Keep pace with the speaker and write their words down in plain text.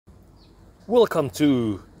Welcome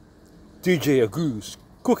to DJ Agu's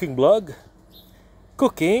cooking blog,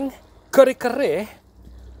 cooking kare-kare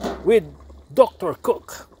with Dr.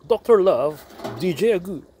 Cook, Dr. Love, DJ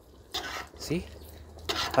Agu. See,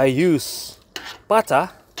 I use pata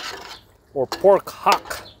or pork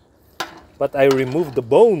hock, but I remove the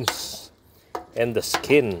bones and the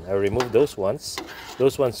skin. I remove those ones.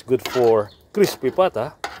 Those ones good for crispy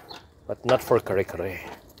pata, but not for kare-kare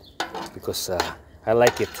because I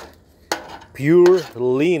like it pure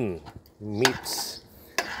lean meats.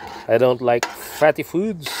 I don't like fatty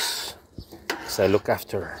foods because I look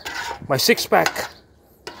after my six-pack.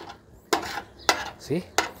 See,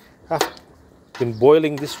 I've been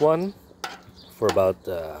boiling this one for about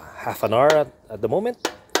half an hour at the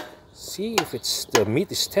moment. See if the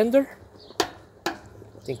meat is tender.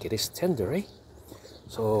 I think it is tender, eh?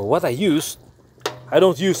 So what I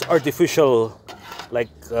don't use artificial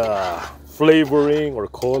like flavoring or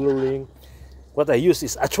coloring. What I use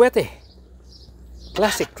is achuete,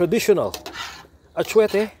 classic, traditional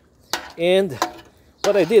achuete. And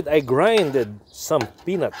what I did, I grinded some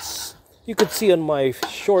peanuts. You could see on my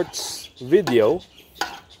shorts video,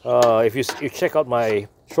 if you check out my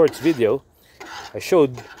shorts video, I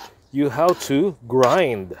showed you how to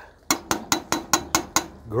grind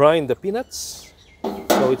the peanuts.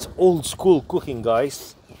 So it's old school cooking,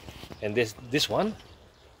 guys. And this one,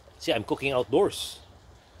 see, I'm cooking outdoors.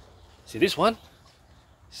 See this one?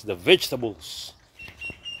 It's the vegetables.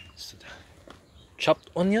 It's the chopped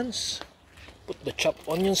onions. Put the chopped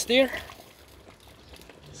onions there.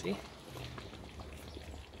 See?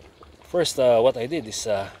 First, what I did is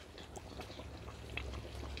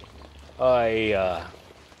I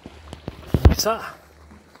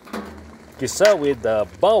gisa with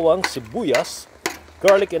bawang, sibuyas,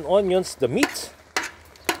 garlic and onions, the meat,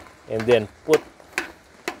 and then put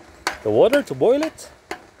the water to boil it.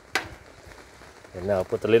 And now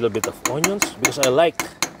put a little bit of onions because I like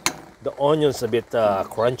the onions a bit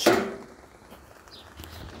crunchy.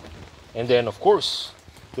 And then of course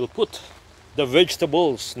we'll put the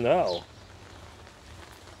vegetables now.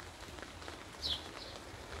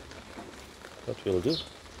 What we'll do,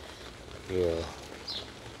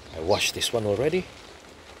 I washed this one already.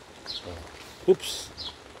 So oops,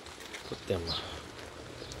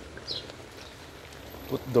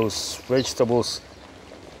 put those vegetables.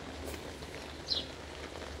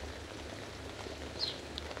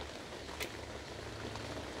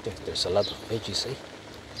 There's a lot of veggies, eh?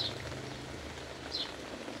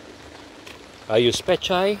 I use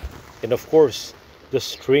pechay and of course the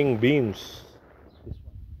string beans. This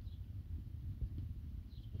one.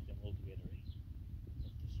 Put them all together, eh?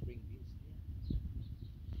 The string beans there.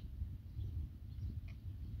 Nice.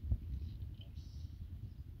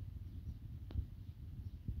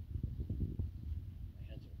 My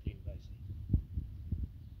hands are clean, guys.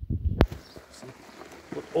 Eh? See?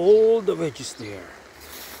 Put all the veggies there.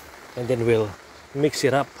 And then we'll mix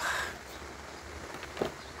it up.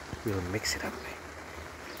 We'll mix it up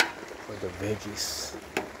for the veggies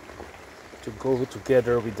to go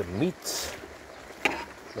together with the meat.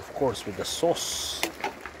 Of course, with the sauce,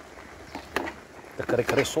 the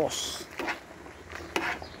kare-kare sauce.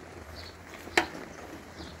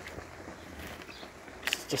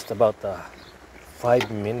 It's just about 5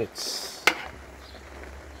 minutes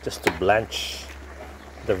just to blanch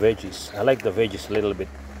the veggies. I like the veggies a little bit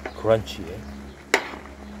crunchy, eh?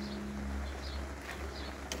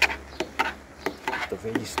 The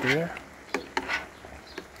veggies there.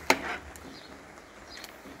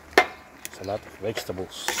 It's a lot of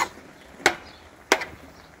vegetables.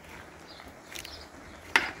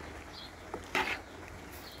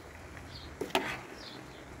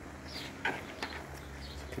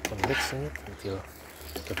 Keep on mixing it until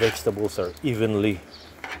the vegetables are evenly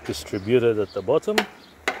distributed at the bottom.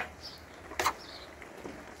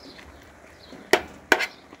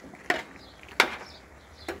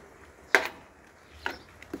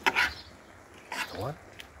 One.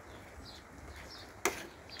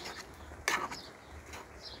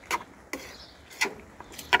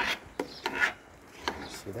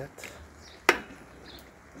 See that?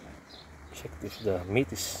 Check if the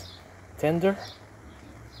meat is tender.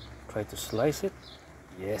 Try to slice it.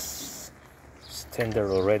 Yes, it's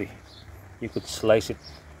tender already. You could slice it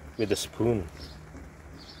with a spoon.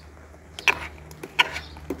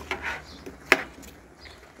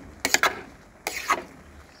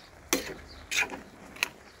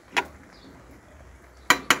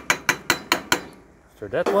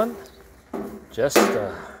 After that one, just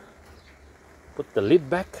put the lid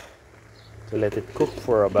back to let it cook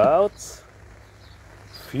for about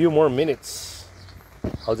a few more minutes.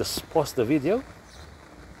 I'll just pause the video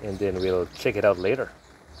and then we'll check it out later.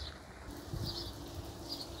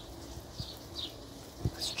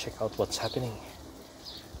 Let's check out what's happening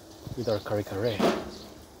with our kare-kare.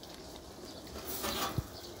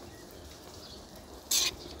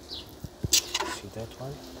 See that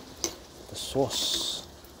one? The sauce.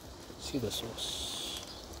 See the sauce?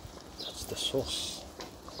 That's the sauce.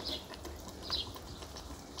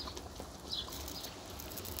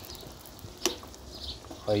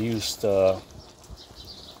 I used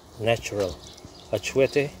natural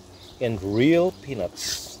achuete and real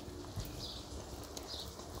peanuts.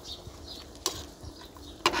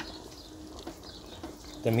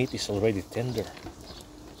 The meat is already tender.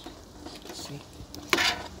 See?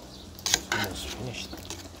 It's almost finished.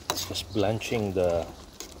 Just blanching the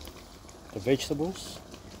vegetables.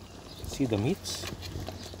 See the meats?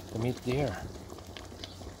 The meat there.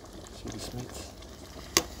 See this meat?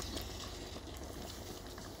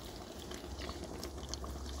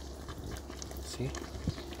 See?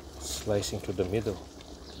 Slicing through the middle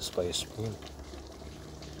just by a spoon.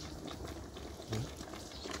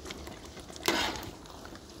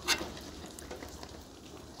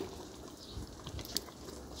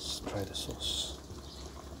 Let's try the sauce.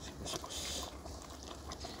 See the sauce.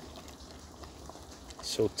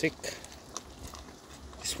 So thick.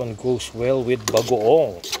 This one goes well with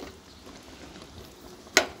bagoong.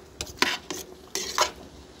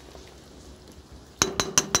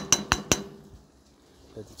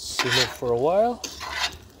 Let it simmer for a while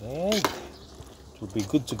and it will be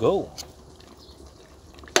good to go.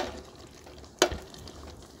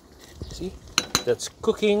 See, that's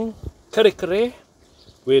cooking kare-kare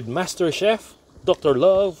with Master Chef Dr.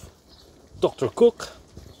 Love, Dr. Cook,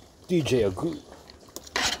 DJ Agu.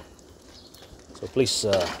 So please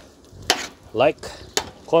like,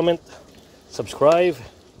 comment, subscribe,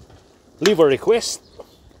 leave a request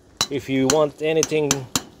if you want anything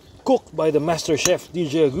cooked by the Master Chef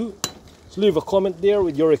DJ Agu. So leave a comment there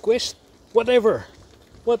with your request. Whatever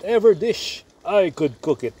dish, I could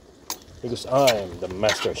cook it because I'm the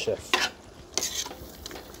Master Chef.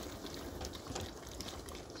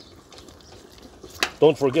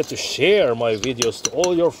 Don't forget to share my videos to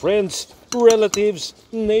all your friends, relatives,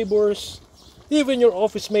 neighbors, even your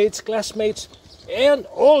office mates, classmates, and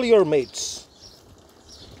all your mates.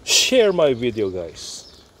 Share my video,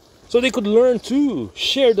 guys, so they could learn too.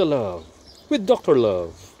 Share the love with Dr.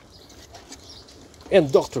 Love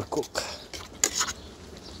and Dr. Cook.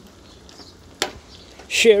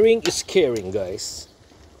 Sharing is caring, guys.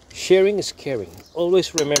 Sharing is caring.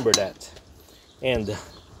 Always remember that. And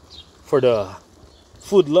for the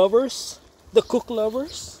food lovers, the cook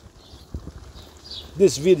lovers,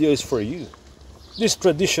 this video is for you. This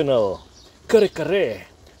traditional kare-kare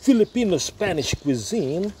Filipino Spanish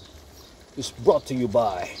cuisine is brought to you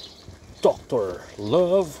by Dr.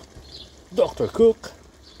 Love, Dr. Cook,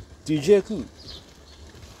 DJ Agu.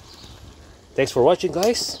 Thanks for watching,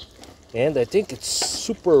 guys, and I think it's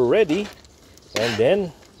super ready, and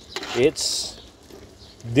then it's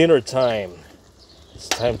dinner time. It's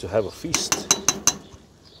time to have a feast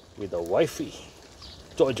with a wifey,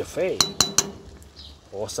 Georgia Faye.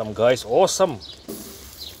 Awesome, guys, awesome.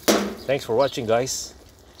 Thanks for watching, guys.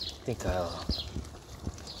 I think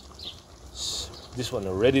this one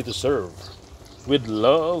ready to serve with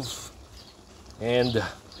love and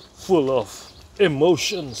full of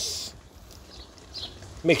emotions.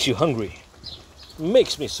 Makes you hungry.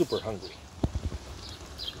 Makes me super hungry.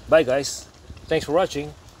 Bye, guys. Thanks for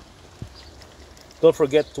watching. Don't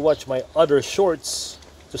forget to watch my other shorts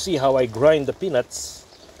to see how I grind the peanuts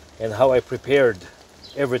and how I prepared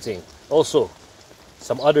everything. Also,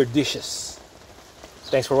 some other dishes.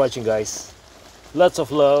 Thanks for watching, guys. Lots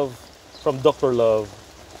of love from Dr. Love,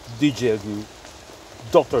 DJ Agu,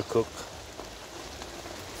 Dr. Cook.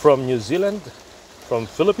 From New Zealand, from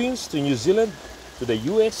Philippines to New Zealand, to the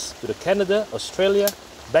US, to the Canada, Australia,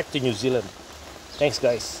 back to New Zealand. Thanks,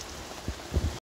 guys.